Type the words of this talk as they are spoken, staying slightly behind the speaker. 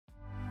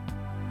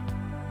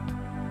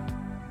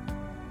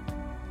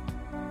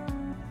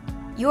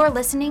You're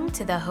listening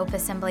to the Hope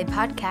Assembly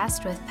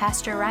podcast with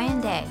Pastor Ryan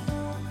Day.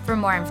 For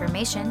more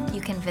information, you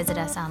can visit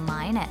us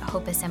online at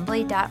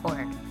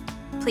hopeassembly.org.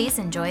 Please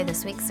enjoy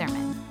this week's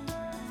sermon.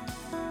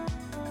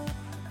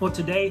 Well,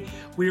 today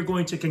we are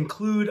going to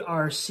conclude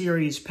our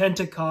series,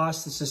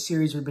 Pentecost. This is a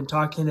series we've been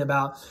talking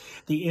about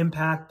the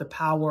impact, the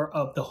power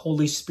of the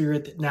Holy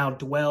Spirit that now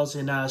dwells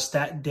in us.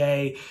 That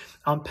day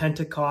on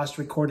Pentecost,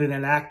 recorded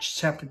in Acts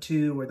chapter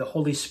 2, where the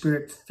Holy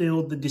Spirit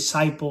filled the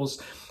disciples,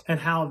 and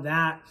how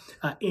that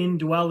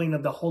indwelling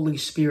of the Holy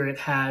Spirit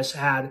has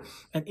had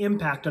an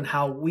impact on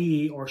how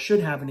we, or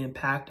should have an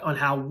impact on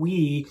how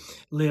we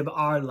live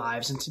our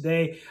lives. And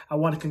today I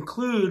want to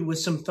conclude with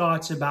some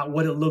thoughts about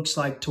what it looks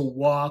like to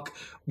walk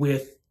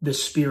with the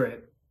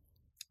Spirit.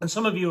 And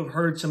some of you have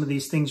heard some of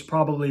these things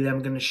probably that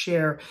I'm going to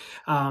share,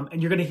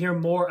 and you're going to hear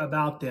more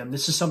about them.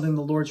 This is something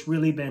the Lord's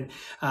really been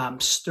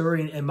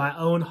stirring in my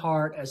own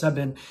heart as I've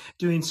been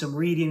doing some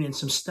reading and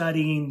some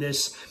studying.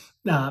 This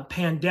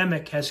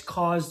pandemic has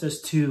caused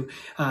us to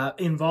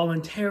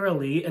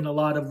involuntarily, in a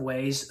lot of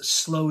ways,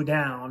 slow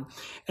down.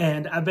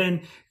 And I've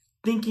been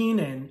thinking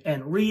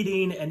and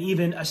reading and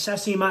even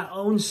assessing my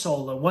own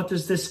soul, and what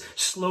does this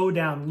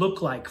slowdown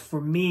look like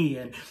for me,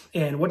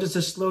 and what does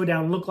this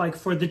slowdown look like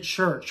for the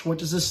church? What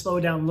does this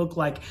slowdown look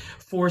like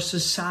for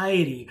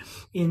society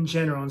in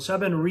general? And so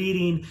I've been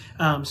reading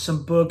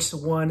some books,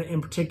 one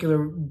in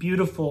particular,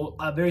 beautiful,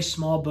 a very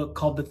small book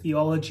called The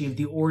Theology of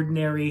the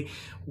Ordinary.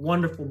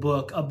 Wonderful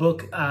book, a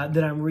book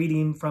that I'm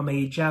reading from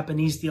a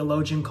Japanese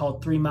theologian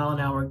called 3 Mile an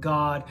Hour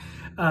God.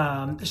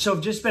 So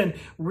I've just been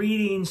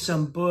reading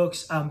some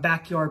books,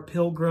 Backyard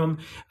Pilgrim,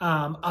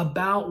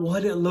 about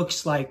what it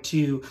looks like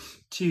to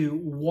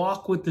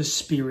walk with the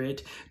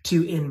Spirit,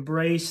 to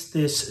embrace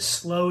this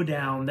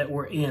slowdown that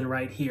we're in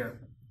right here.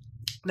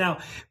 Now,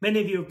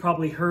 many of you have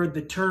probably heard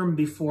the term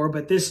before,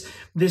 but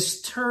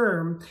this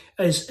term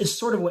is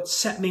sort of what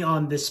set me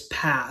on this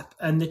path.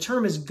 And the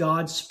term is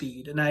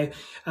Godspeed. And I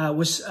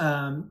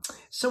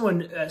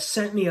someone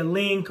sent me a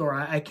link, or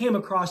I came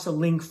across a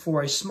link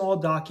for a small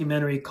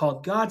documentary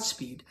called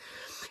Godspeed.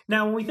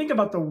 Now, when we think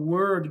about the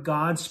word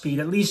Godspeed,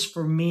 at least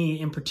for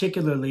me in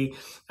particularly,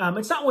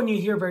 it's not one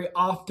you hear very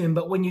often,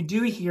 but when you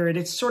do hear it,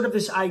 it's sort of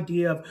this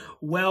idea of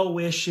well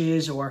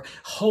wishes or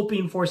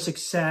hoping for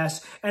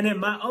success. And in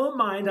my own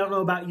mind, I don't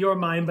know about your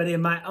mind, but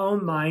in my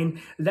own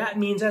mind, that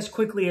means as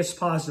quickly as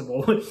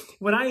possible.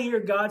 When I hear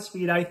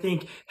Godspeed, I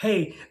think,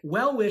 hey,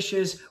 well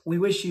wishes, we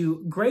wish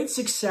you great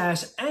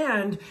success,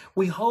 and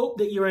we hope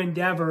that your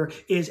endeavor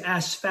is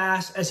as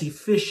fast, as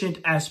efficient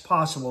as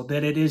possible,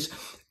 that it is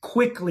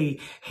quickly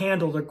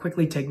handled or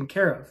quickly taken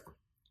care of.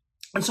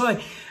 And so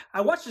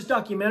I watched this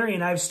documentary,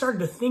 and I've started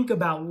to think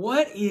about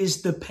what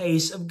is the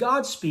pace of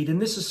Godspeed.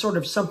 And this is sort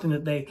of something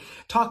that they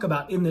talk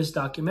about in this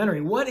documentary.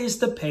 What is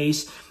the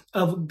pace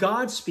of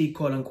Godspeed,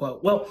 quote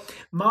unquote? Well,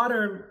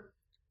 modern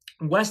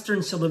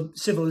Western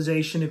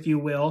civilization, if you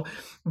will,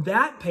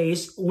 that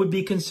pace would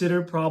be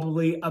considered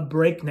probably a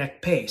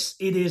breakneck pace.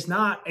 It is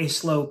not a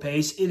slow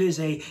pace. It is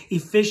a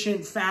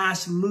efficient,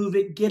 fast, move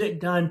it, get it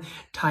done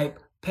type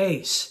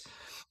pace.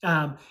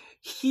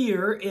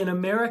 Here in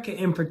America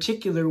in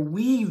particular,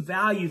 we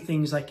value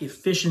things like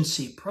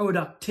efficiency,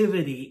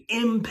 productivity,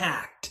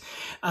 impact.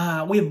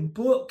 We have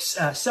books,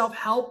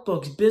 self-help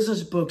books,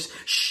 business books,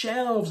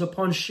 shelves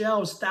upon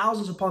shelves,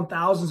 thousands upon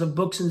thousands of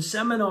books and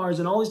seminars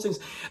and all these things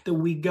that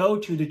we go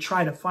to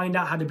try to find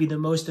out how to be the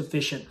most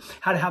efficient,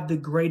 how to have the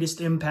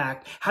greatest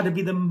impact, how to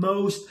be the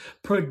most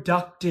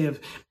productive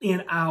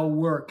in our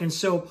work. And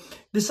so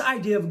this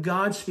idea of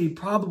Godspeed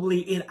probably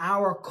in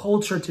our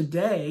culture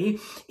today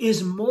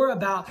is more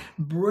about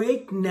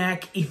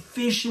breakneck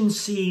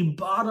efficiency,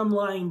 bottom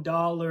line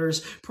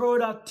dollars,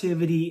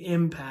 productivity,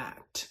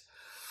 impact.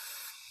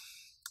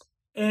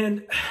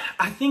 And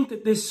I think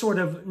that this sort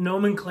of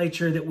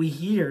nomenclature that we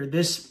hear,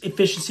 this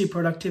efficiency,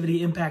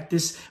 productivity, impact,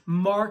 this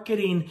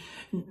marketing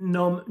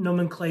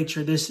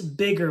nomenclature, this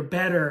bigger,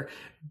 better,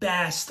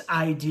 best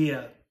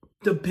idea,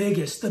 the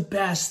biggest, the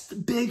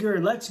best,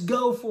 bigger, let's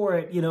go for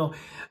it.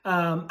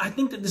 I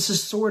think that this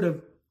has sort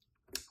of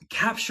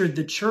captured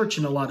the church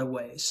in a lot of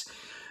ways.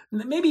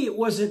 Maybe it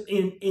wasn't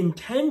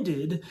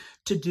intended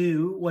to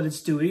do what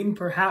it's doing.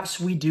 Perhaps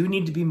we do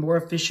need to be more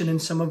efficient in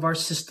some of our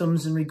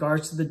systems in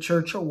regards to the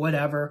church or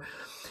whatever.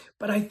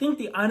 But I think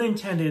the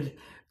unintended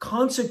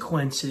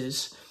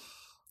consequences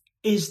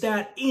is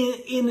that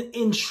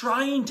in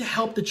trying to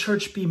help the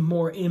church be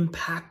more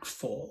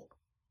impactful,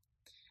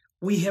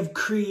 we have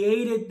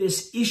created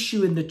this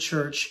issue in the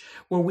church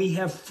where we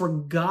have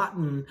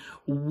forgotten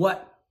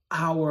what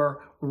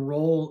our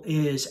role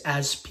is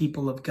as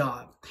people of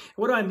God.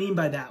 What do I mean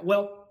by that?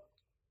 Well,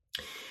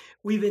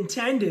 we've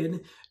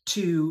intended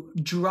to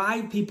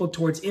drive people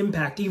towards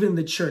impact, even in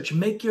the church.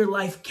 Make your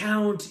life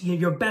count,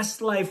 your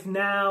best life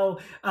now,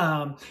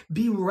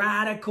 be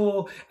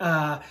radical,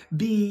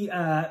 be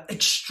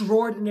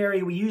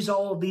extraordinary. We use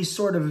all of these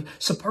sort of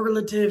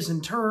superlatives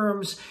and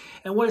terms.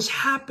 And what has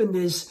happened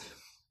is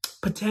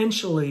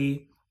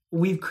potentially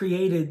we've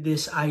created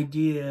this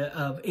idea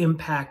of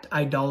impact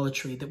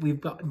idolatry, that we've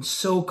gotten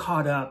so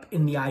caught up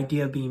in the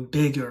idea of being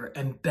bigger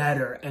and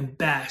better and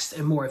best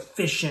and more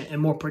efficient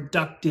and more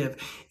productive,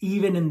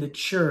 even in the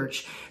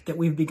church, that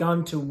we've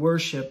begun to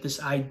worship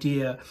this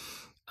idea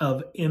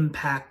of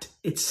impact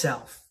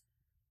itself.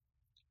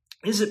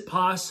 Is it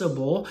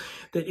possible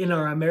that in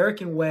our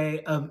American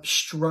way of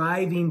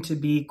striving to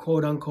be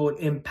quote unquote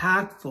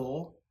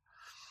impactful,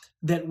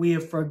 that we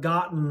have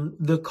forgotten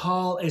the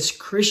call as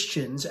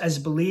Christians, as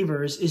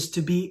believers, is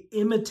to be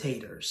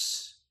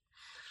imitators?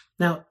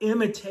 Now,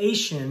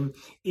 imitation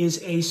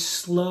is a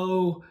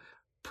slow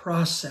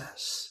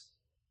process.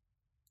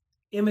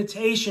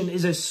 Imitation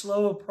is a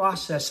slow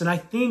process. And I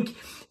think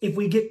if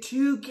we get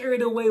too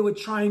carried away with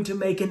trying to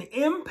make an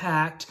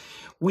impact,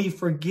 we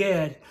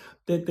forget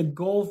that the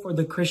goal for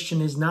the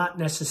Christian is not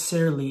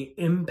necessarily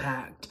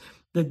impact.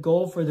 The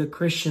goal for the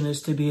Christian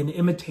is to be an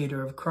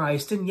imitator of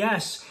Christ. And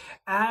yes,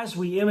 as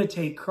we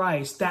imitate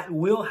Christ, that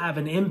will have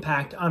an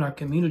impact on our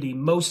community,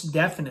 most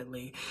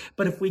definitely.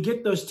 But if we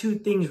get those two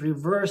things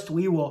reversed,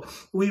 we will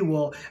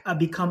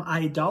become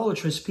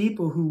idolatrous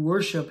people who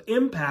worship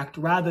impact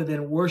rather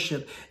than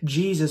worship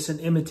Jesus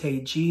and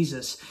imitate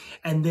Jesus,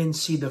 and then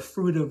see the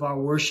fruit of our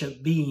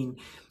worship being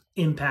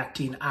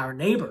impacting our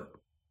neighbor.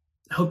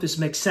 I hope this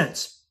makes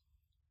sense.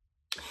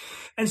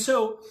 And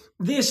so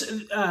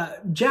this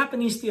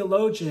Japanese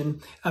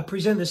theologian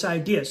presented this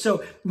idea.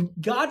 So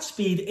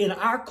Godspeed in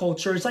our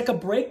culture is like a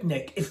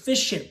breakneck,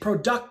 efficient,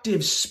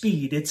 productive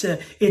speed. It's an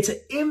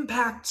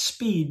impact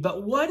speed.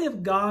 But what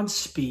if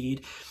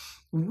Godspeed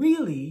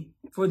really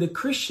for the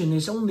Christian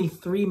is only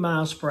 3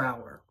 miles per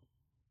hour?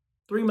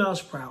 3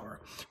 miles per hour,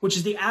 which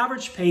is the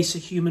average pace a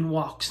human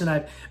walks. And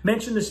I've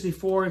mentioned this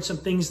before in some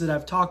things that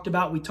I've talked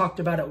about. We talked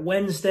about it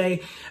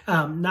Wednesday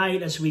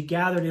night as we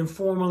gathered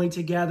informally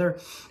together.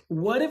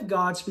 What if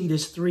Godspeed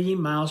is 3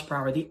 miles per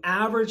hour, the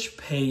average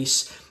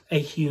pace a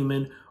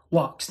human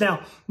walks?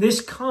 Now,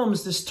 this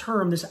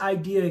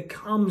idea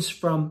comes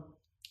from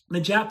the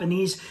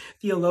Japanese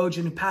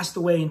theologian who passed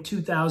away in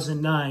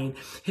 2009.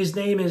 His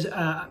name is,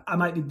 I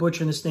might be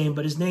butchering this name,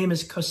 but his name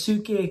is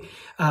Kosuke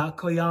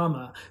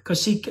Koyama.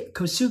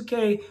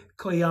 Kosuke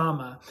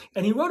Koyama.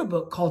 And he wrote a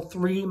book called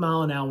 3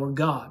 Mile an Hour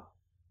God.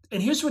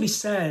 And here's what he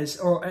says,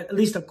 or at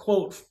least a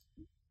quote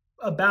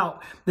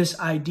about this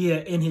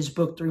idea in his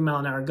book, 3 Mile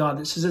an Hour God,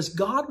 that says this: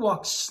 God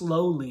walks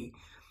slowly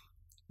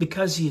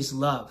because he is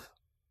love.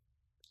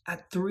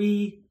 At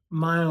 3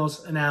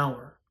 miles an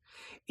hour.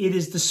 It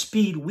is the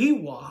speed we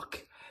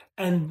walk,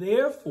 and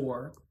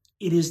therefore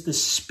it is the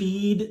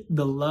speed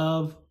the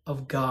love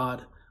of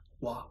God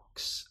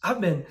walks. I've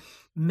been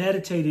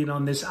meditating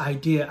on this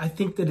idea. I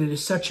think that it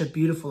is such a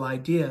beautiful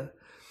idea.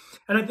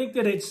 And I think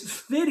that it's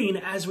fitting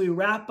as we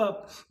wrap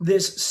up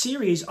this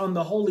series on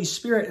the Holy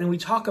Spirit and we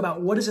talk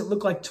about what does it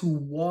look like to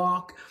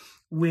walk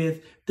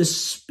with the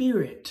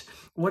Spirit?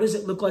 What does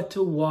it look like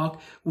to walk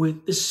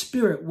with the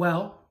Spirit?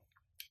 Well,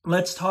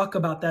 let's talk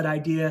about that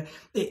idea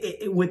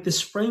with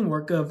this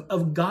framework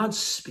of God's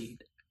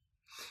speed.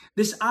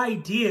 This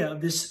idea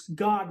of this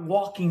God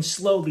walking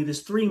slowly,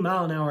 this 3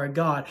 mile an hour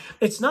God,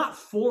 it's not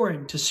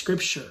foreign to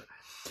Scripture.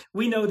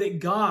 We know that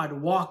God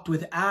walked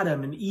with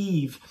Adam and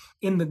Eve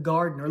in the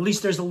garden, or at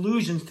least there's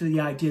allusions to the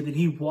idea that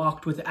he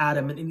walked with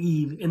Adam and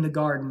Eve in the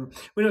garden.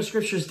 We know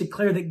scriptures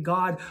declare that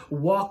God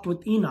walked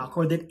with Enoch,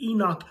 or that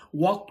Enoch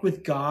walked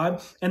with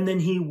God, and then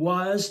he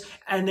was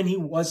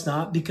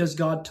not because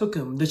God took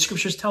him. The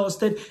scriptures tell us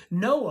that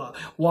Noah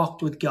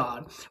walked with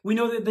God. We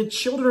know that the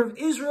children of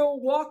Israel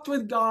walked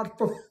with God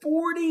for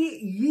 40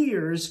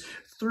 years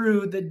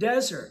through the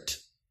desert.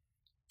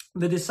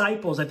 The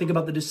disciples, I think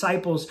about the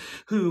disciples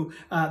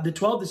the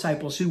 12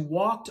 disciples who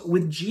walked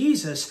with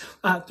Jesus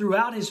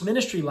throughout his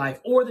ministry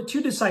life, or the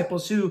 2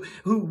 disciples who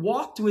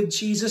walked with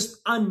Jesus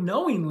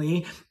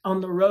unknowingly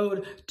on the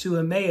road to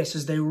Emmaus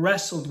as they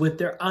wrestled with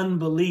their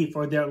unbelief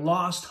or their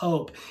lost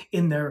hope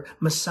in their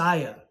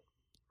Messiah.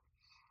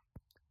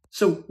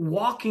 So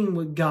walking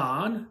with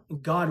God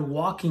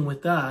walking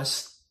with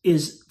us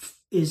is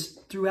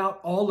throughout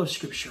all of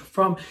Scripture,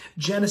 from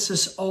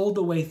Genesis all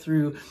the way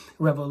through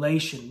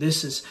Revelation.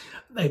 This is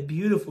a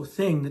beautiful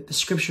thing that the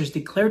Scriptures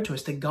declare to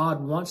us, that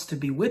God wants to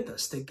be with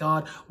us, that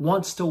God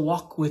wants to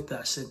walk with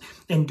us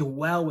and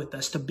dwell with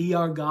us, to be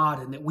our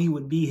God, and that we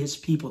would be his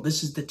people.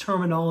 This is the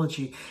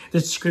terminology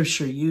that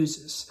Scripture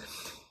uses.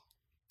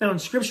 Now, in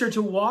Scripture,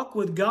 to walk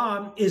with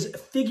God is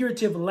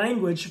figurative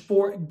language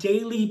for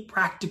daily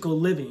practical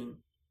living.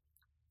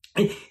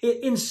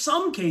 In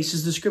some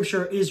cases, the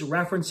Scripture is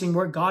referencing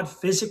where God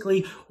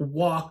physically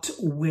walked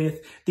with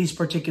these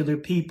particular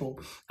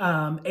people.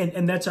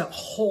 And that's a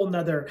whole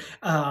nother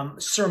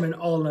sermon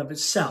all in of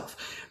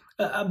itself.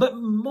 But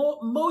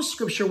most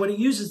Scripture, when it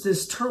uses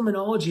this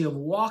terminology of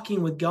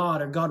walking with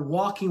God or God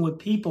walking with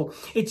people,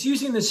 it's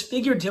using this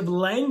figurative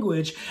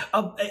language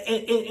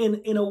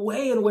in a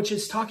way in which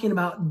it's talking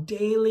about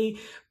daily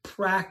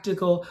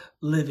practical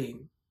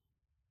living.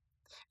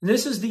 And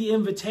this is the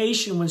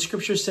invitation when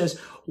Scripture says,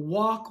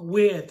 walk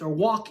with or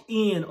walk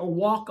in or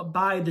walk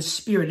by the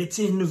Spirit. It's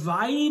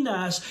inviting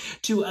us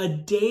to a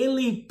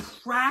daily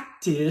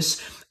practice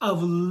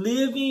of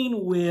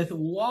living with,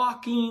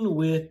 walking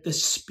with the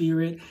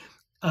Spirit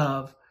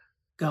of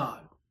God.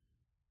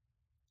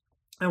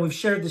 And we've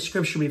shared the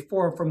scripture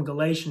before from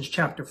Galatians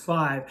chapter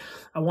 5.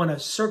 I want to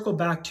circle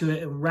back to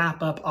it and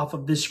wrap up off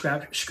of this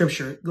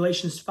scripture.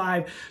 Galatians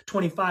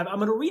 5:25. I'm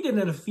going to read it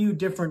in a few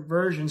different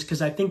versions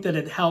because I think that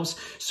it helps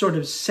sort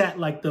of set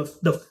like the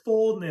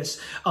fullness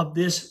of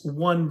this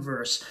one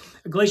verse.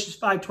 Galatians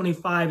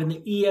 5:25 in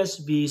the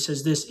ESV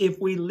says this: if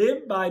we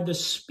live by the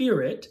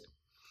Spirit,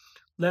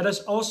 let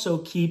us also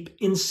keep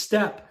in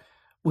step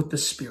with the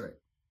Spirit.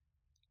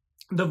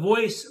 The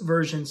Voice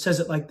version says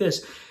it like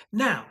this: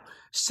 now,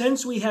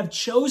 since we have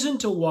chosen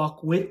to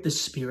walk with the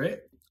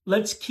Spirit,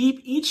 let's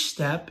keep each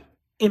step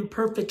in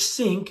perfect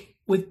sync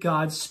with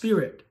God's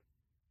Spirit.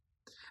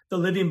 The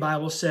Living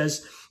Bible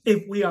says,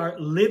 if we are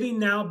living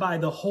now by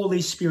the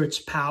Holy Spirit's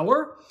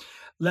power,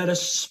 let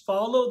us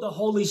follow the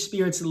Holy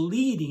Spirit's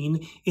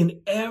leading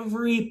in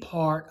every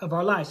part of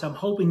our lives. I'm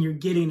hoping you're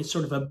getting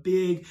sort of a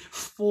big,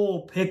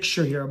 full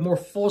picture here, a more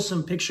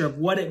fulsome picture of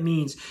what it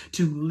means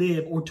to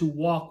live or to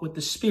walk with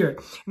the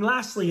Spirit. And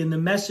lastly, in the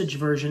Message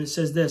version, it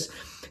says this: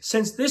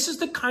 since this is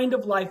the kind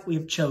of life we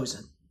have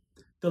chosen,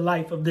 the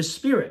life of the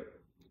Spirit,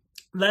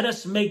 let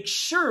us make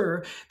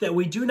sure that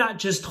we do not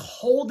just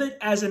hold it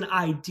as an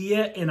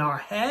idea in our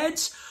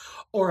heads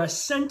or a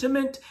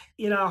sentiment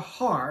in our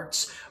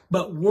hearts,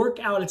 but work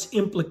out its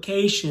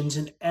implications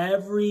in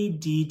every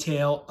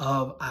detail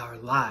of our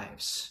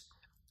lives.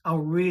 I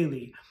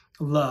really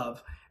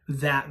love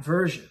that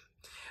version.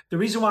 The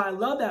reason why I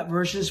love that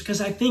version is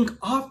because I think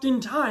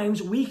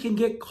oftentimes we can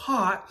get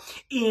caught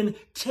in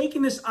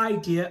taking this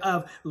idea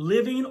of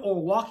living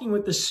or walking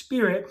with the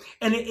Spirit,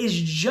 and it is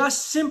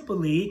just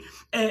simply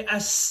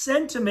a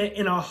sentiment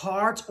in our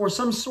hearts or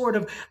some sort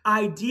of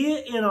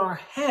idea in our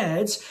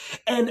heads,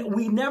 and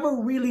we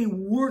never really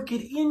work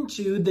it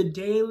into the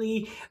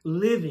daily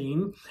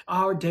living,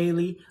 our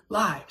daily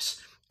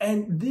lives.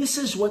 And this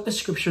is what the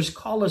scriptures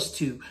call us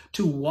to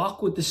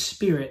walk with the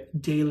Spirit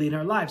daily in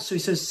our lives. So he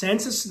says,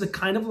 since this is the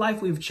kind of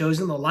life we've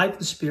chosen, the life of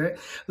the Spirit,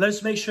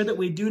 let's make sure that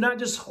we do not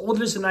just hold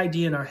it as an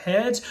idea in our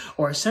heads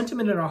or a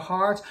sentiment in our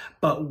hearts,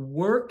 but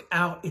work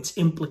out its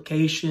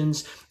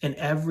implications in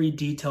every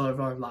detail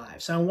of our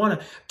lives. And I want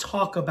to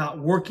talk about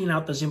working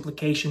out those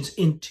implications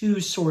in two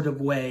sort of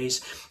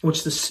ways, in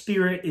which the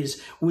Spirit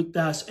is with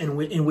us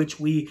and in which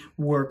we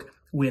work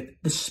with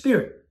the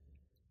Spirit.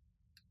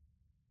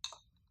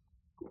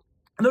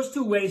 And those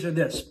two ways are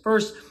this: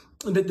 first,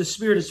 that the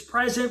Spirit is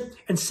present,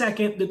 and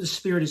second, that the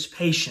Spirit is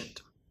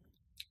patient.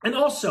 And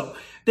also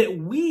that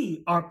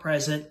we are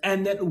present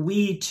and that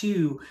we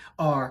too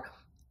are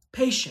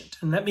patient.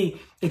 And let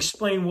me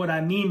explain what I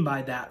mean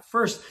by that.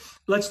 First,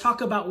 let's talk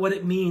about what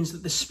it means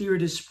that the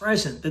Spirit is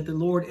present, that the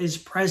Lord is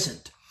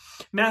present.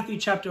 Matthew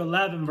chapter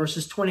 11,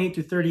 verses 28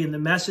 through 30 in the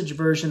Message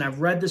version.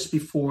 I've read this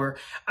before.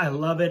 I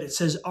love it. It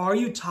says, are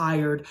you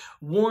tired,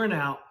 worn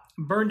out,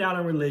 burned out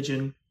on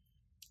religion?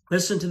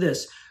 Listen to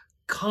this.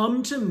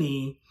 Come to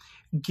me,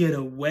 get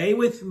away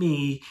with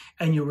me,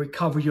 and you'll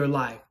recover your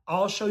life.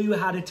 I'll show you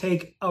how to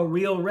take a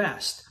real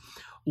rest.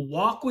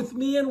 Walk with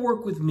me and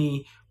work with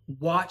me.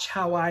 Watch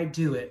how I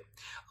do it.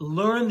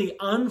 Learn the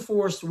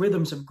unforced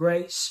rhythms of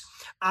grace.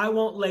 I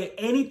won't lay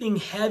anything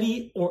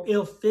heavy or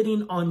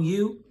ill-fitting on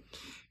you.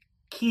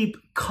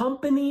 Keep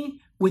company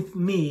with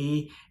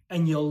me,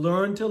 and you'll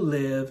learn to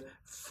live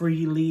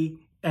freely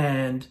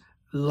and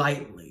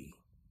lightly.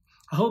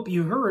 I hope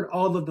you heard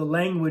all of the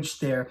language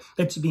there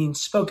that's being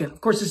spoken. Of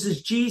course, this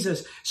is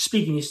Jesus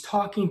speaking. He's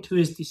talking to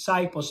his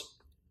disciples,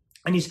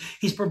 and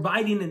he's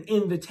providing an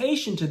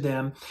invitation to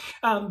them.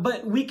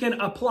 But we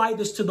can apply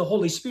this to the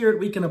Holy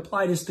Spirit. We can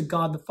apply this to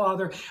God the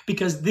Father,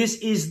 because this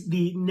is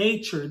the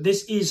nature.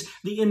 This is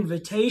the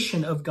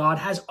invitation of God,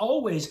 has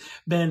always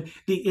been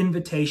the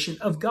invitation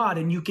of God.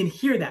 And you can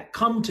hear that.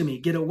 Come to me,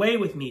 get away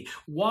with me,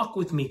 walk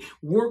with me,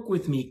 work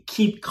with me,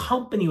 keep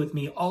company with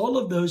me. All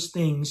of those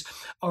things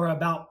are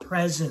about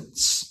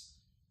presence,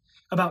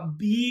 about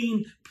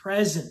being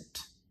present.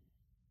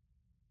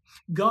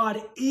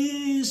 God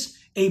is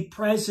a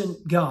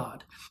present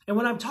God. And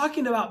when I'm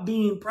talking about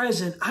being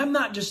present, I'm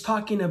not just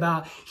talking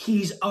about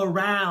he's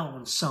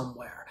around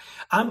somewhere.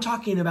 I'm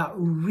talking about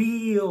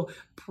real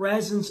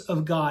presence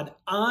of God,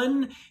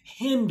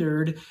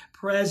 unhindered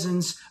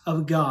presence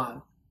of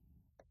God.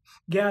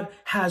 God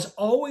has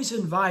always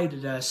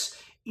invited us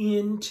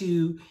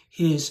into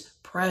his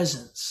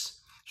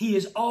presence. He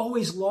has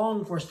always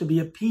longed for us to be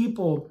a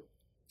people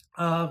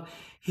of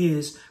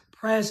his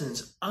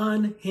presence,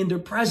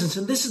 unhindered presence.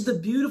 And this is the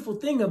beautiful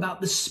thing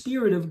about the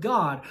Spirit of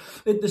God,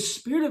 that the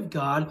Spirit of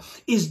God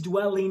is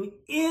dwelling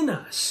in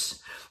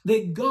us.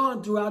 That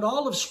God, throughout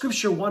all of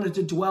Scripture, wanted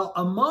to dwell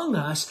among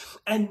us.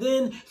 And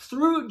then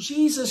through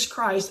Jesus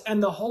Christ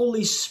and the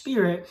Holy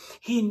Spirit,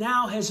 he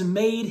now has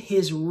made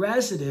his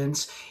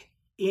residence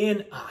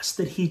in us,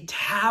 that he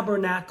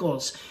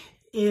tabernacles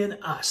in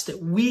us,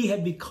 that we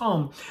had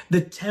become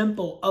the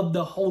temple of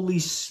the Holy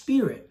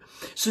Spirit.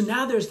 So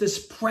now there's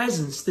this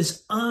presence,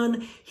 this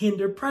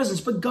unhindered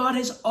presence. But God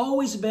has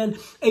always been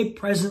a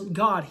present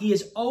God. He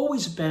has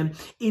always been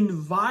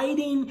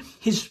inviting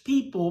his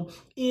people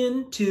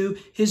into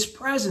his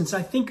presence.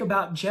 I think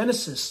about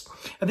Genesis.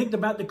 I think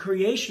about the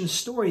creation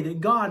story,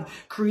 that God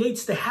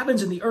creates the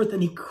heavens and the earth,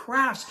 and he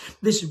crafts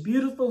this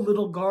beautiful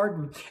little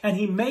garden, and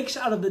he makes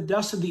out of the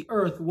dust of the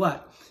earth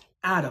what?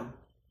 Adam.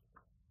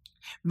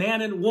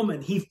 Man and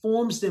woman, he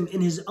forms them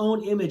in his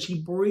own image. He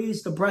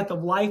breathes the breath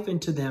of life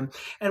into them.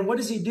 And what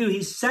does he do?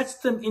 He sets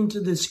them into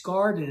this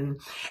garden.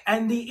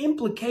 And the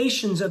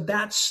implications of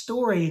that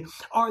story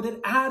are that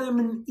Adam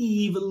and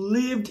Eve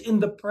lived in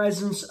the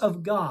presence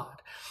of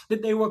God,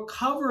 that they were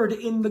covered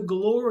in the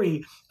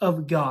glory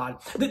of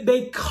God, that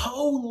they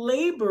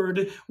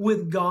co-labored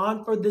with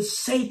God for the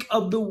sake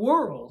of the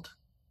world,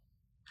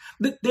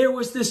 that there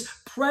was this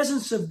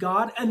presence of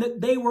God, and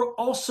that they were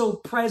also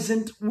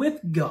present with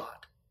God.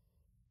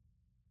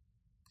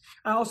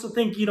 I also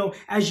think,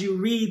 as you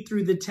read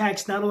through the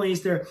text, not only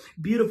is there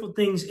beautiful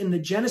things in the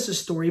Genesis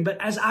story, but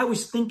as I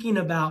was thinking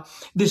about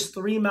this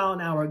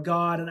 3-mile-an-hour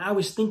God, and I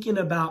was thinking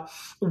about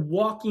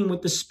walking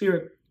with the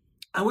Spirit,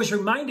 I was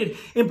reminded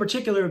in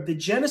particular of the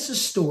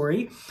Genesis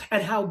story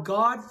and how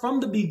God from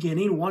the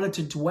beginning wanted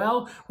to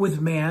dwell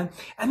with man.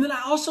 And then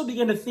I also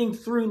began to think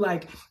through,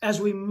 as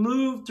we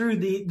move through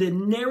the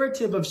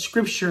narrative of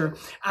Scripture,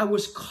 I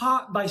was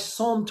caught by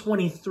Psalm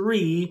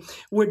 23,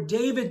 where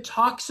David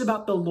talks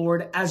about the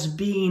Lord as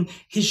being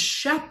his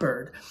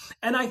shepherd.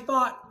 And I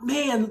thought,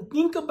 man,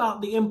 think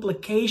about the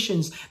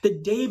implications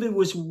that David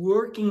was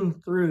working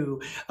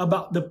through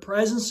about the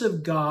presence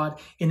of God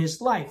in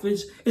his life.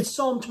 It's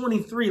Psalm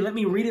 23. Let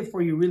me read it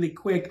for you really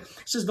quick. It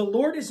says, "The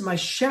Lord is my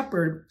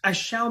shepherd, I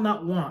shall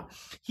not want.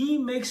 He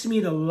makes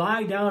me to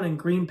lie down in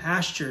green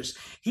pastures.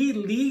 He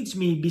leads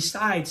me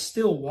beside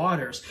still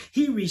waters.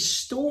 He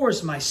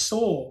restores my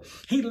soul.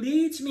 He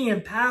leads me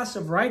in paths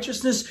of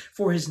righteousness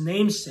for his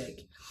name's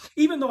sake.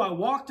 Even though I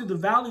walk through the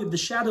valley of the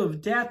shadow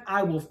of death,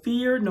 I will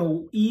fear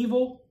no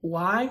evil."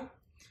 Why?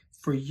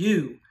 "For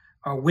you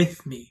are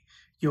with me.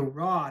 Your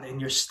rod and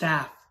your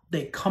staff,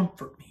 they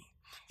comfort me.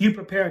 You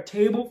prepare a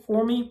table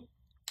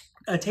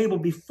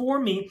before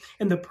me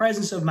in the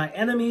presence of my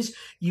enemies.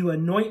 You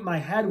anoint my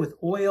head with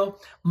oil.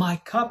 My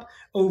cup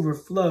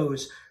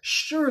overflows.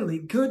 Surely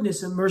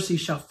goodness and mercy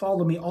shall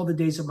follow me all the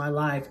days of my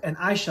life, and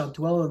I shall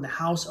dwell in the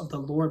house of the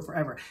Lord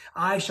forever."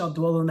 I shall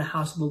dwell in the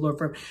house of the Lord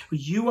forever.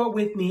 You are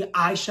with me,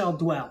 I shall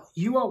dwell.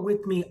 You are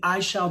with me, I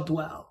shall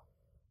dwell.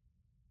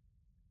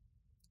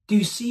 Do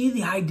you see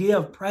the idea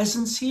of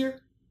presence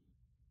here?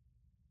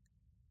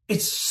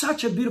 It's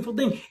such a beautiful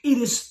thing. It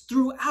is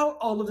throughout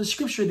all of the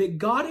Scripture that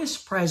God is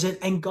present,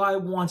 and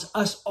God wants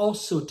us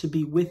also to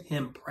be with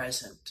him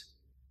present,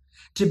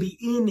 to be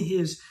in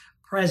his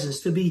presence,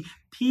 to be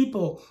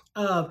people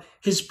of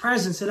his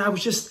presence. And I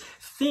was just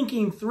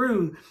thinking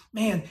through,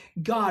 man,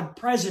 God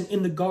present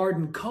in the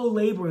garden,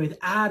 co-laboring with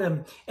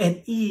Adam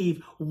and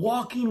Eve,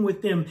 walking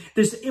with them.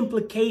 There's the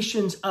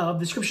implications of,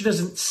 the Scripture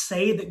doesn't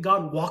say that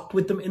God walked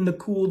with them in the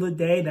cool of the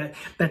day.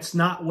 That's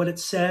not what it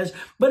says,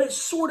 but it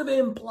sort of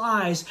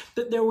implies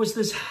that there was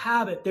this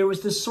habit, there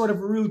was this sort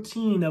of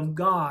routine of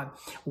God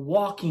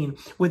walking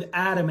with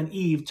Adam and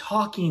Eve,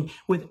 talking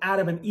with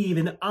Adam and Eve,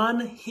 an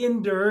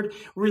unhindered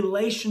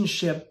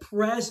relationship,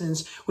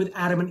 presence with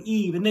Adam and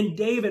Eve. And then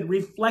David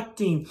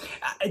reflecting,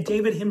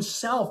 David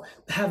himself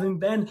having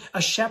been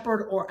a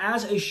shepherd, or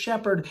as a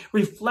shepherd,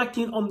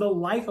 reflecting on the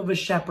life of a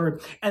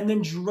shepherd, and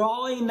then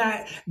drawing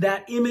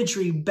that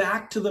imagery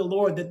back to the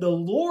Lord, that the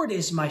Lord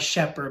is my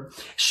shepherd.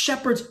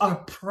 Shepherds are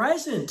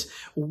present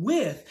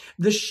with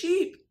the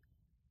sheep.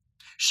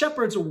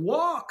 Shepherds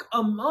walk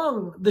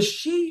among the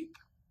sheep.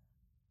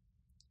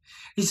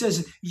 He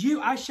says,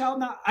 I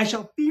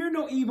shall fear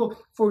no evil,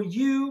 for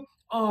you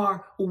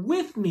are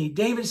with me.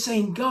 David is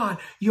saying, God,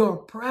 your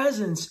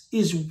presence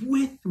is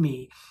with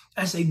me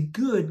as a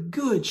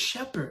good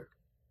shepherd.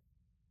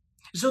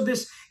 So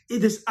this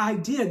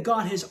idea,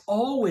 God has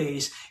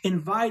always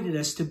invited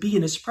us to be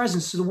in his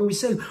presence. So when we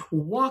say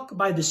walk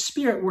by the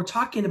Spirit, we're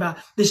talking about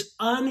this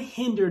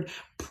unhindered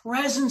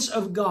presence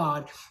of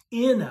God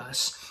in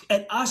us,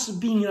 and us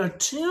being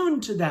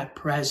attuned to that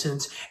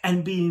presence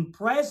and being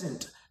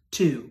present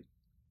to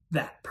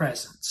that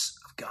presence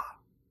of God.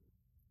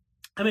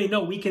 I mean,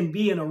 no, we can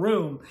be in a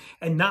room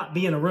and not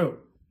be in a room.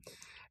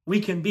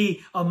 We can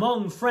be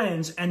among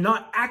friends and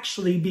not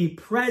actually be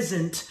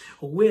present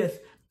with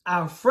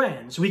our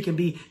friends. We can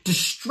be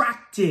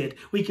distracted.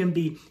 We can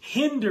be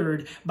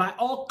hindered by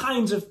all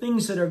kinds of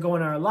things that are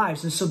going on in our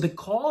lives. And so the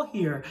call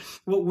here,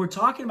 what we're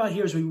talking about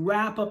here as we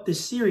wrap up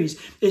this series,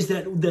 is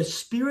that the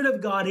Spirit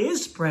of God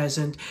is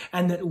present,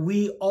 and that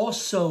we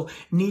also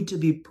need to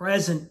be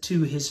present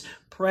to his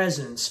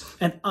presence,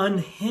 an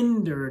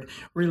unhindered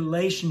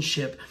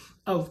relationship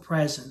of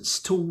presence.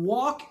 To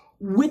walk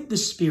with the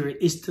Spirit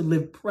is to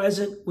live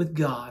present with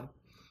God,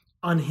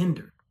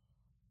 unhindered.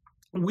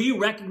 We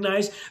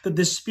recognize that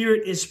the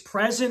Spirit is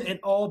present in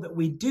all that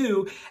we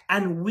do,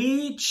 and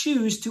we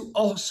choose to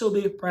also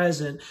be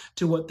present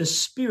to what the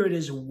Spirit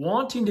is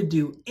wanting to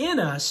do in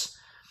us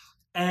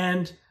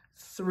and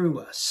through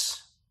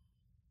us.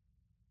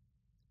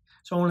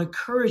 So I want to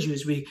encourage you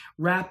as we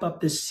wrap up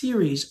this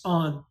series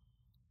on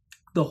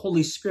the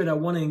Holy Spirit, I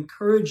want to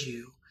encourage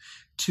you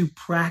to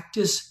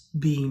practice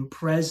being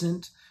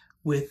present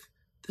with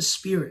the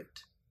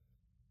Spirit,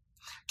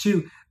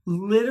 to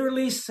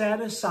literally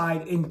set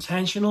aside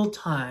intentional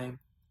time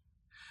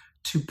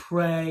to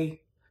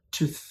pray,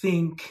 to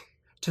think,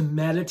 to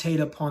meditate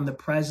upon the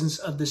presence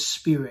of the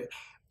Spirit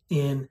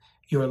in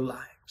your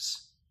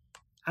lives.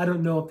 I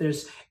don't know if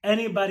there's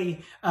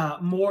anybody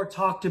more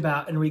talked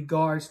about in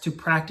regards to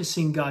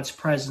practicing God's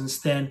presence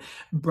than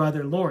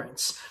Brother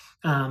Lawrence.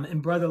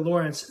 And Brother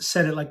Lawrence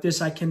said it like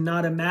this: I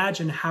cannot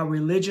imagine how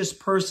religious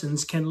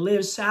persons can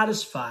live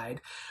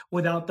satisfied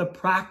without the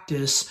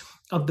practice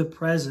of the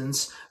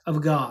presence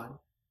of God.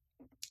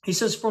 He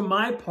says, for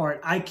my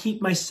part, I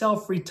keep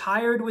myself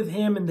retired with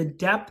him in the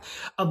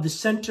depth of the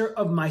center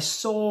of my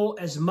soul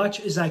as much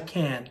as I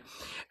can.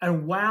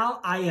 And while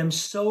I am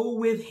so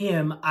with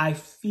him, I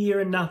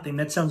fear nothing.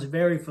 That sounds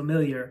very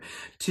familiar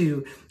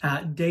to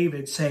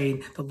David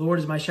saying, the Lord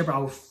is my shepherd. I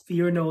will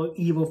fear no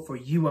evil, for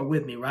you are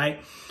with me,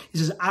 right? He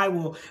says, I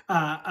will...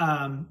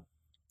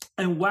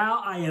 And while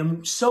I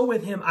am so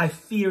with him, I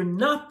fear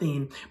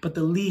nothing, but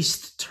the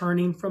least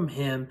turning from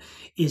him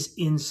is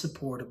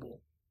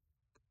insupportable.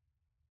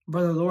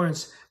 Brother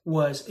Lawrence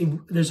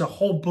there's a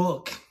whole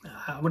book,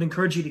 I would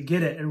encourage you to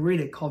get it and read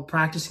it, called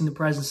Practicing the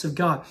Presence of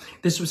God.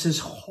 This was his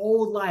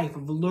whole life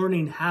of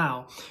learning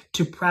how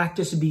to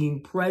practice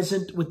being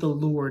present with the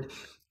Lord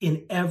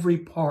in every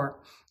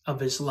part of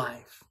his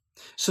life.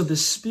 So the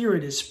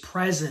Spirit is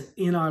present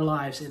in our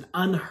lives and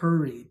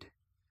unhurried.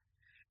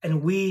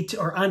 And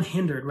or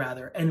unhindered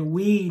rather, and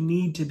we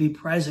need to be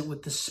present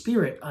with the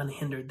Spirit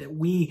unhindered, that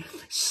we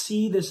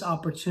see this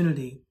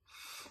opportunity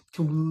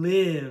to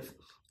live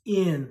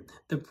in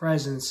the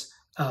presence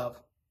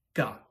of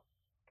God.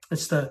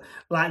 It's the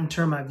Latin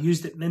term, I've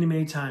used it many,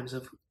 many times,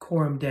 of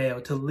coram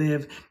Deo, to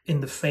live in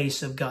the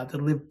face of God, to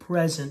live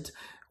present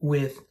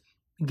with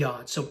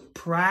God. So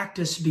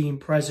practice being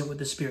present with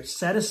the Spirit.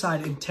 Set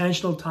aside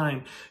intentional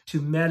time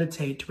to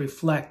meditate, to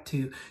reflect,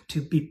 to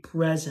be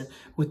present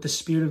with the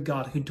Spirit of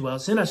God who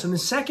dwells in us. And then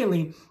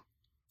secondly,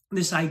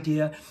 this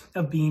idea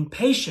of being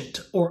patient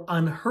or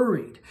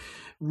unhurried.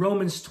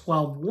 Romans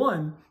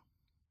 12:1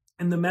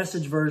 in the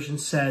Message version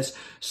says,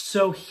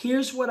 so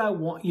here's what I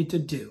want you to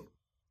do.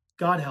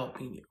 God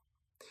helping you.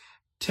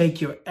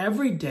 Take your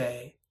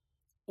everyday,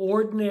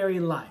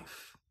 ordinary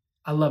life.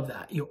 I love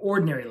that. Your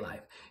ordinary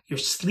life. You're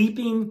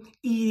sleeping,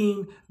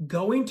 eating,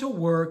 going to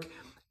work,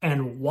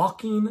 and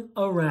walking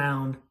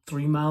around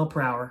 3 miles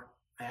per hour.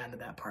 I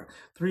added that part.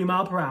 3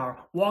 miles per hour,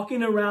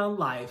 walking around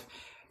life,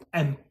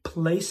 and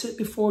place it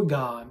before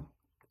God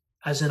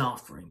as an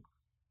offering.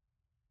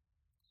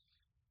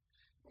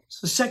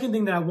 So the second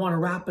thing that I want to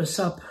wrap us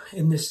up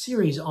in this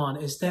series on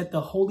is that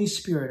the Holy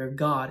Spirit, or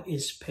God,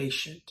 is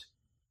patient.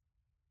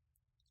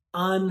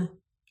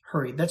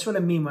 Unhurried. That's what I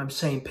mean when I'm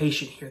saying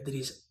patient here, that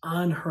he's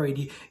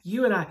unhurried.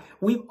 You and I,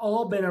 we've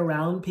all been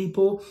around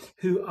people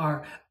who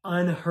are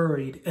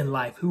unhurried in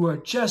life, who are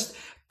just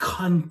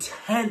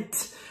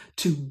content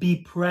to be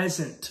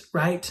present,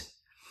 right?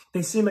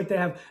 They seem like they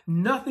have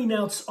nothing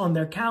else on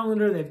their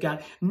calendar. They've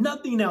got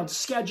nothing else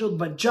scheduled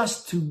but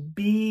just to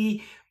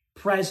be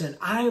present.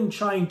 I am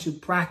trying to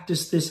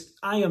practice this.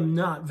 I am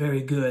not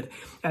very good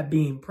at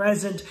being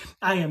present.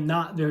 I am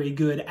not very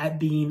good at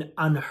being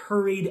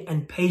unhurried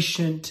and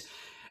patient.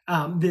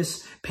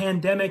 This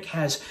pandemic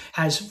has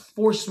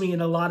forced me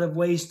in a lot of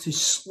ways to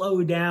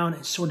slow down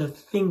and sort of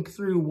think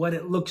through what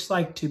it looks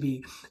like to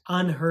be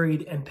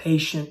unhurried and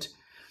patient.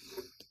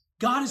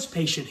 God is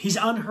patient. He's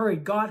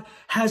unhurried. God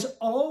has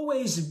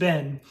always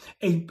been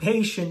a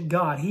patient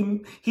God.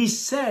 He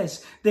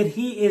says that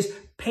he is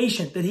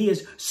patient, that he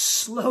is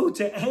slow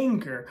to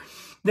anger,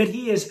 that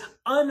he is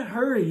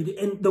unhurried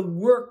in the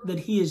work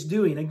that he is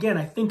doing. Again,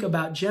 I think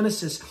about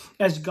Genesis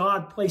as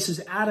God places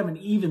Adam and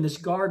Eve in this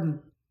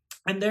garden.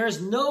 And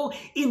there's no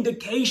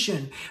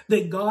indication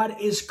that God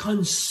is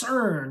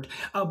concerned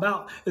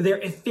about their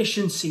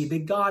efficiency,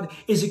 that God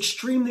is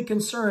extremely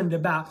concerned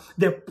about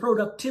their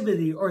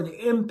productivity or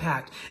the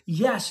impact.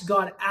 Yes,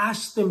 God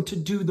asked them to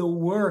do the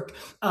work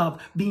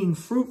of being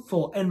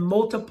fruitful and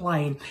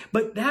multiplying,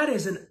 but that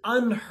is an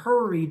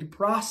unhurried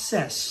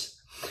process.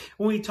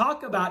 When we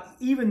talk about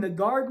even the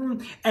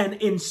garden and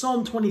in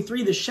Psalm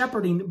 23, the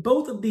shepherding,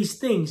 both of these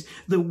things,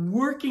 the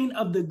working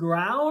of the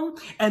ground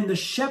and the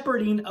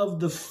shepherding of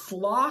the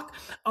flock,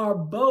 are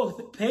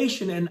both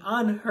patient and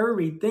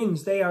unhurried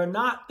things. They are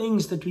not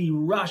things that we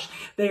rush.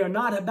 They are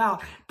not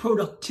about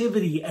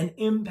productivity and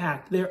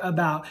impact. They're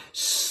about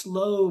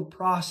slow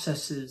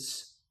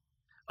processes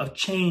of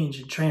change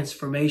and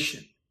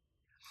transformation.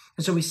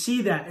 And so we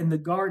see that in the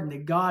garden,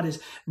 that God is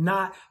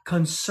not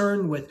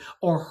concerned with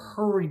or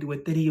hurried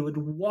with, that he would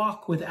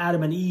walk with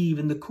Adam and Eve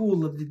in the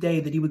cool of the day,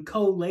 that he would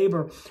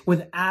co-labor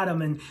with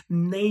Adam and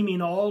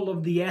naming all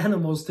of the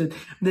animals,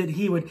 that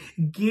he would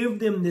give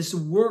them this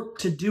work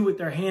to do with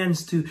their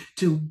hands,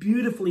 to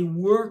beautifully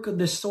work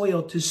the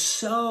soil, to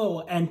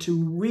sow and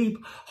to reap,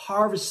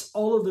 harvest.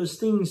 All of those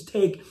things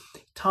take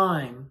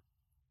time.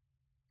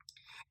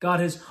 God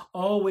has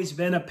always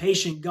been a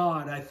patient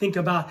God. I think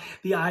about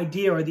the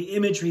idea or the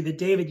imagery that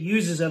David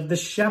uses of the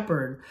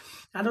shepherd.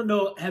 I don't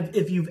know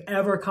if you've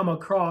ever come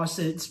across,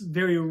 it's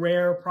very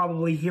rare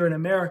probably here in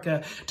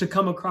America to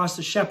come across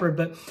a shepherd,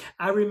 but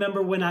I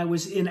remember when I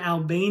was in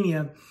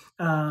Albania,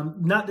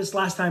 not this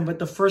last time, but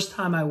the first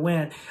time I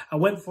went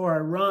for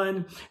a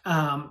run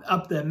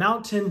up the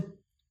mountain.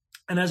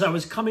 And as I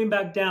was coming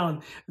back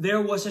down,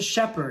 there was a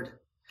shepherd,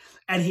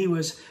 and he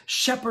was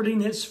shepherding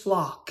his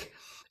flock.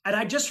 And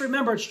I just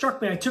remember, it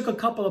struck me, I took a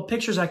couple of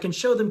pictures. I can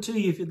show them to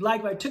you if you'd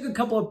like, but I took a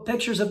couple of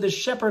pictures of this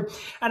shepherd.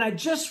 And I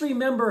just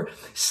remember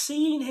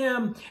seeing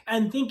him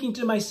and thinking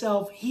to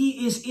myself,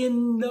 he is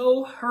in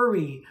no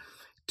hurry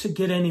to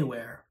get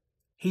anywhere.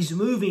 He's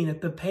moving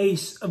at the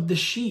pace of the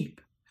sheep.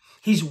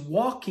 He's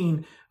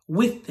walking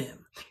with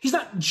them. He's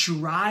not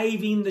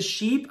driving the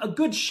sheep. A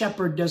good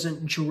shepherd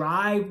doesn't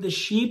drive the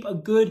sheep. A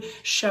good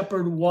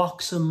shepherd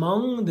walks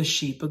among the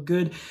sheep. A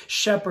good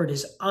shepherd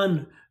is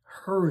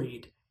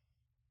unhurried.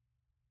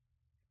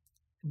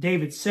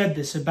 David said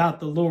this about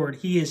the Lord.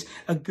 He is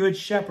a good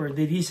shepherd,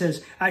 that he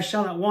says, I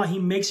shall not want. He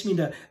makes me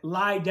to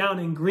lie down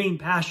in green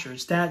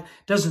pastures. That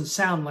doesn't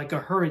sound like a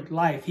hurried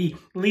life. He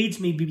leads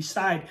me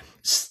beside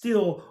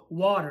still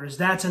waters.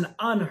 That's an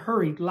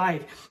unhurried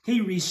life.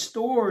 He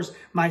restores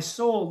my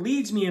soul,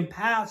 leads me in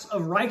paths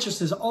of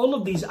righteousness. All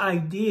of these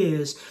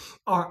ideas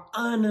are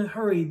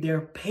unhurried. They're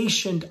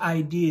patient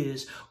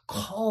ideas.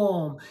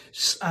 Calm,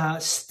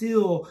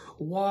 still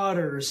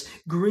waters,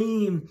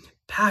 green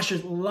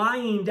pastures,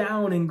 lying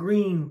down in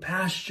green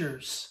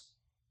pastures.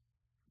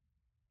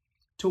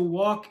 To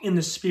walk in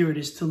the Spirit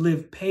is to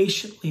live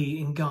patiently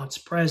in God's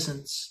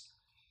presence,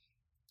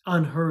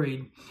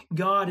 unhurried.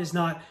 God is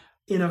not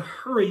in a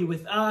hurry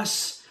with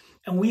us,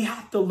 and we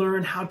have to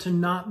learn how to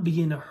not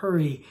be in a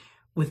hurry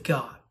with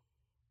God.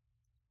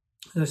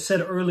 As I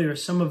said earlier,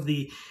 some of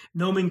the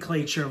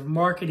nomenclature of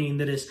marketing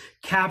that has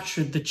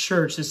captured the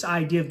church, this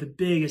idea of the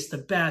biggest, the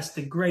best,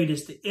 the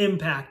greatest, the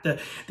impact, the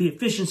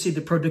efficiency,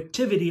 the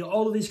productivity,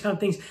 all of these kind of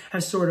things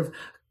has sort of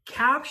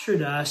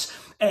captured us,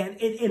 and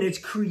it's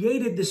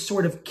created this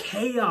sort of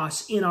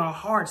chaos in our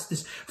hearts,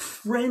 this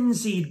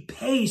frenzied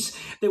pace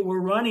that we're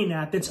running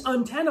at that's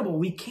untenable.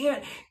 We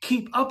can't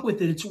keep up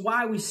with it. It's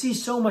why we see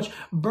so much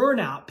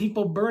burnout.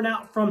 People burn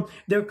out from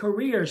their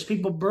careers.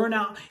 People burn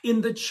out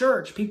in the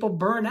church. People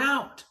burn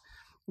out.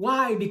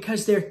 Why?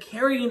 Because they're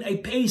carrying a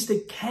pace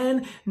that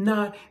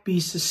cannot be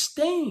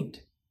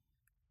sustained.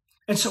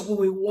 And so when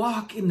we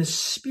walk in the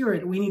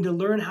Spirit, we need to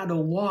learn how to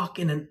walk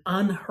in an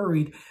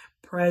unhurried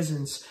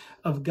presence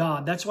of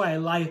God. That's why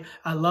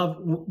I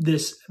love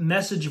this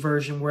Message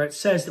version where it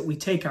says that we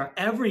take our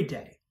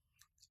everyday,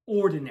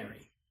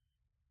 ordinary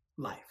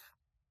life.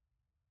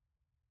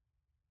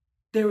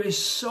 There is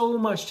so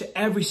much to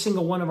every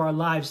single one of our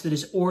lives that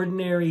is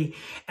ordinary,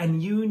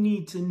 and you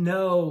need to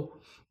know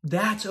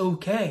that's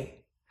okay.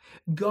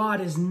 God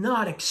is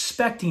not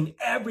expecting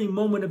every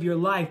moment of your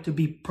life to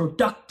be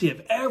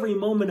productive, every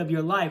moment of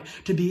your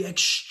life to be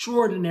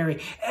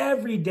extraordinary,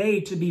 every day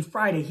to be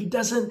Friday. He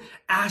doesn't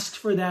ask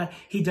for that.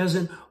 He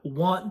doesn't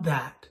want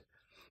that.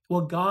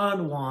 What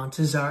God wants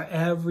is our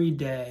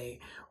everyday,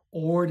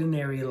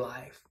 ordinary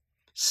life.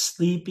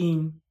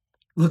 Sleeping.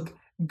 Look,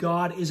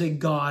 God is a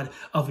God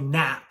of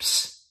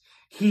naps.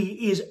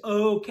 He is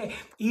okay.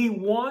 He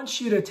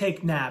wants you to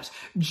take naps.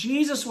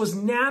 Jesus was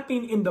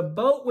napping in the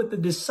boat with the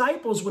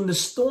disciples when the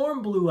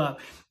storm blew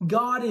up.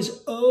 God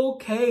is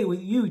okay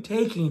with you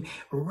taking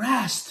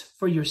rest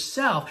for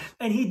yourself.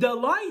 And he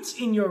delights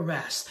in your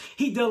rest.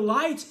 He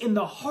delights in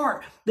the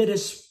heart that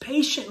is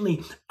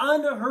patiently,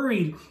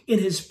 unhurried in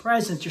his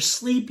presence. You're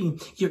sleeping,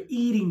 you're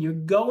eating, you're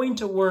going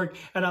to work.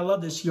 And I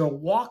love this. You're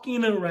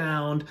walking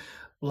around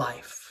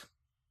life.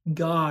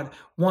 God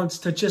wants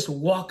to just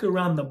walk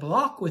around the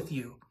block with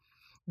you.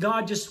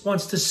 God just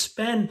wants to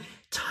spend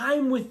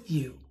time with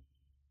you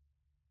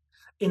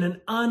in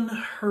an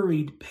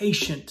unhurried,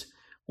 patient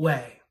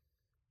way.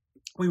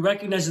 We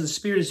recognize that the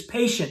Spirit is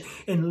patient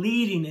in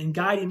leading and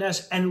guiding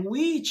us, and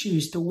we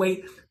choose to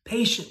wait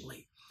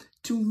patiently,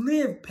 to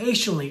live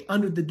patiently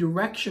under the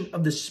direction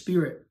of the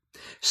Spirit,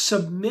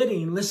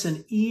 submitting,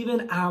 listen,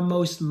 even our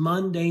most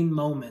mundane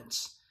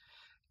moments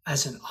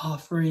as an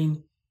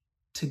offering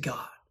to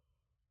God.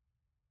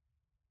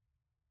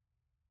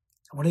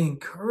 I want to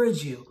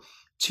encourage you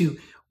to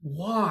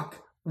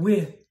walk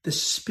with the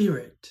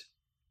Spirit.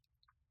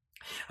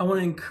 I want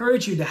to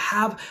encourage you to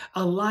have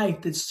a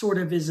life that sort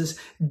of is this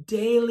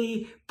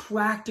daily,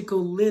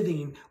 practical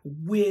living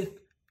with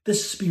the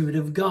Spirit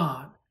of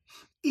God,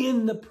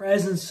 in the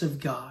presence of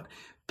God,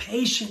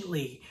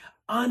 patiently,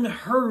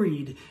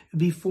 unhurried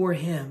before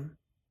Him.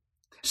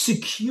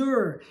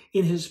 secure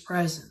in his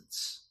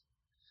presence.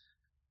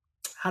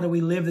 How do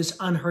we live this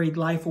unhurried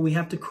life? Well, we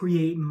have to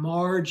create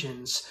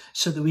margins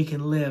so that we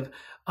can live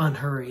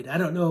unhurried. I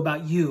don't know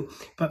about you,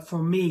 but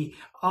for me,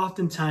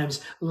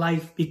 oftentimes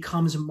life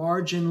becomes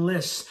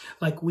marginless.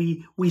 Like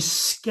we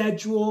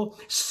schedule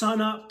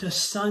sun up to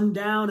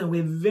sundown, and we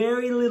have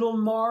very little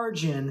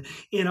margin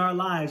in our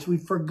lives.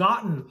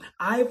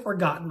 I've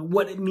forgotten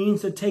what it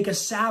means to take a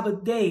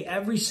Sabbath day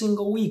every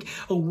single week,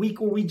 a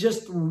week where we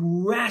just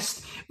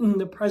rest in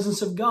the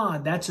presence of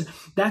God.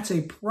 That's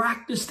a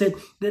practice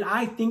that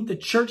I think the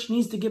church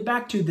needs to get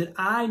back to, that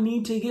I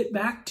need to get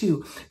back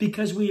to,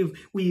 because we've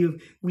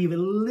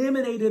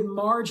eliminated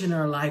margin in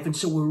our life, and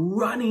so we're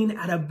running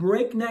at a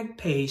breakneck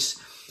pace.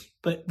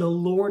 But the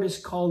Lord is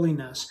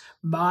calling us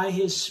by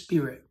his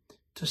Spirit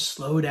to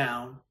slow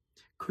down,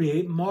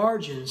 create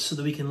margins so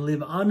that we can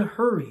live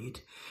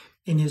unhurried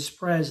in his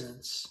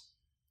presence,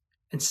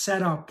 and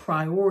set our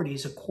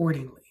priorities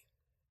accordingly.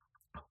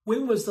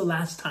 When was the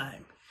last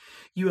time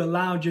you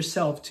allowed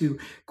yourself to,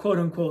 quote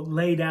unquote,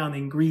 lay down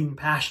in green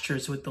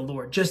pastures with the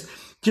Lord? Just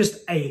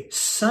a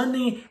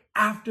sunny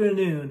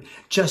afternoon,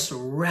 just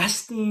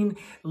resting,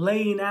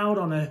 laying out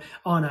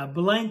on a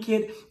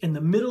blanket in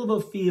the middle of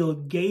a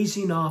field,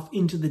 gazing off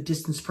into the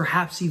distance,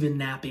 perhaps even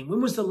napping.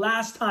 When was the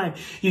last time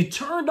you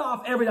turned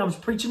off everything? I was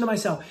preaching to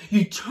myself.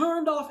 You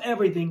turned off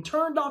everything,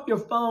 turned off your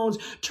phones,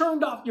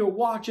 turned off your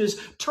watches,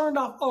 turned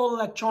off all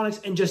electronics,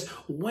 and just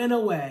went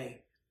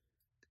away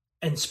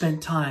and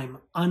spent time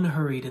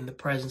unhurried in the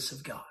presence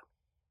of God.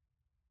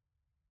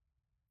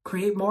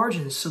 Create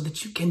margins so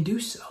that you can do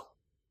so.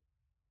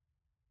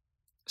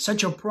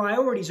 Set your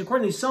priorities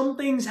accordingly. Some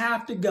things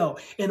have to go.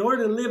 In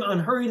order to live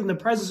unhurried in the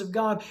presence of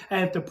God, I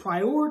have to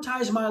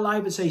prioritize my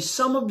life and say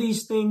some of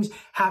these things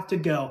have to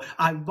go.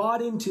 I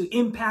bought into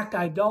impact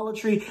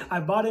idolatry. I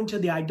bought into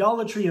the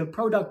idolatry of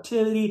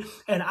productivity,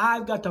 and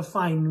I've got to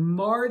find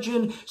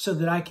margin so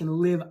that I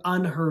can live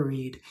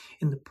unhurried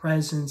in the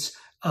presence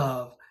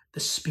of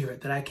the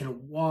Spirit, that I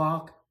can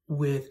walk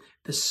with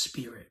the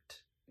Spirit.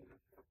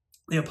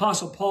 The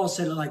Apostle Paul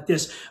said it like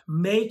this: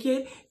 make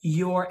it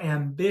your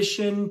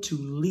ambition to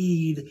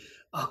lead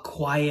a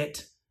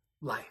quiet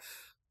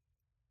life.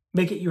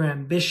 Make it your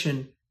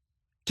ambition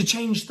to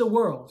change the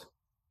world.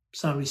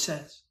 That's not what he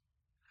says.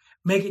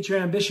 Make it your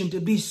ambition to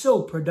be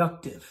so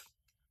productive.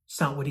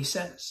 It's not what he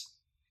says.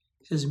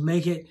 He says,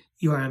 make it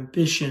your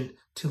ambition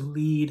to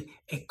lead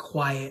a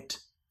quiet,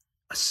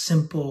 a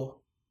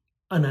simple,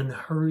 an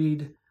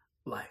unhurried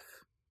life.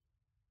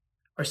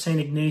 Or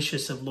St.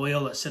 Ignatius of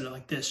Loyola said it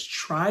like this: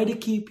 try to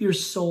keep your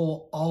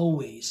soul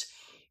always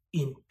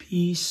in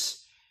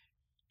peace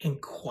and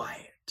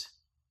quiet.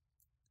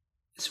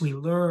 As we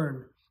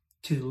learn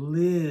to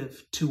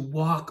live, to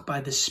walk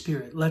by the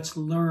Spirit, let's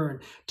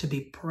learn to be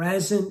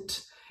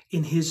present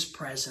in his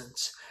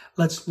presence.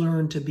 Let's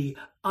learn to be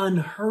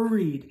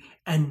unhurried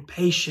and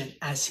patient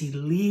as he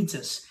leads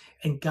us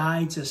and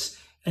guides us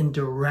and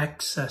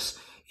directs us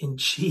in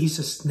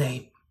Jesus'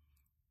 name.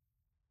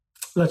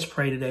 Let's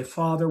pray today.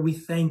 Father, we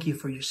thank you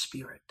for your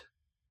Spirit.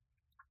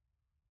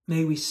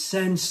 May we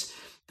sense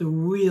the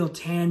real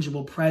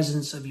tangible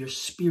presence of your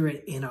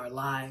Spirit in our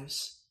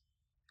lives,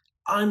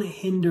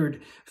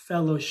 unhindered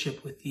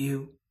fellowship with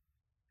you.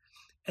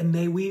 And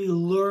may we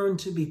learn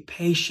to be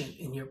patient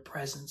in your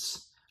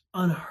presence,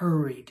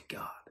 unhurried,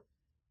 God.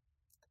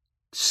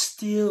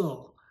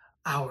 Still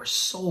our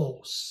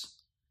souls,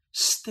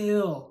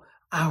 still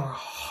our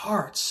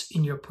hearts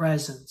in your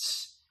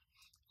presence.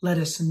 Let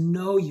us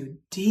know you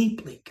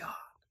deeply, God.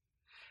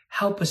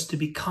 Help us to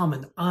become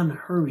an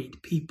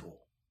unhurried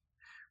people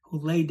who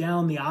lay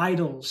down the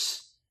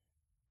idols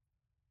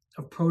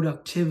of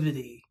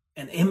productivity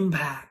and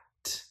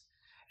impact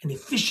and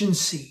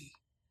efficiency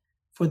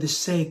for the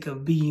sake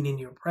of being in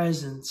your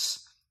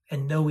presence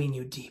and knowing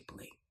you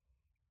deeply.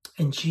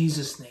 In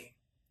Jesus' name,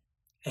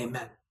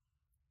 amen.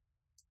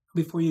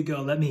 Before you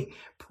go, let me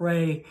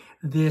pray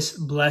this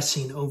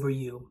blessing over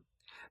you.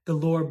 The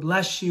Lord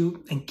bless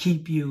you and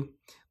keep you.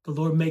 The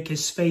Lord make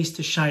his face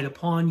to shine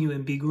upon you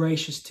and be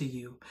gracious to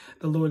you.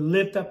 The Lord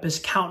lift up his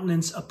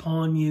countenance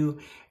upon you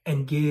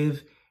and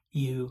give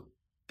you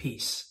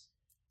peace.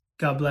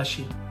 God bless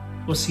you.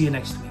 We'll see you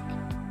next week.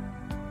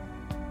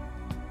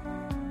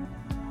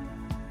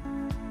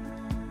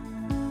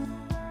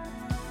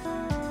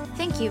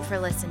 Thank you for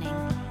listening.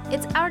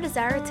 It's our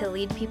desire to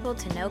lead people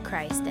to know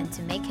Christ and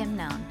to make him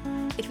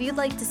known. If you'd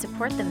like to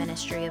support the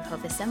ministry of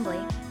Hope Assembly,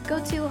 go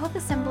to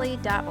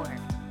hopeassembly.org.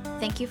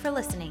 Thank you for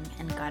listening,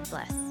 and God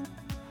bless.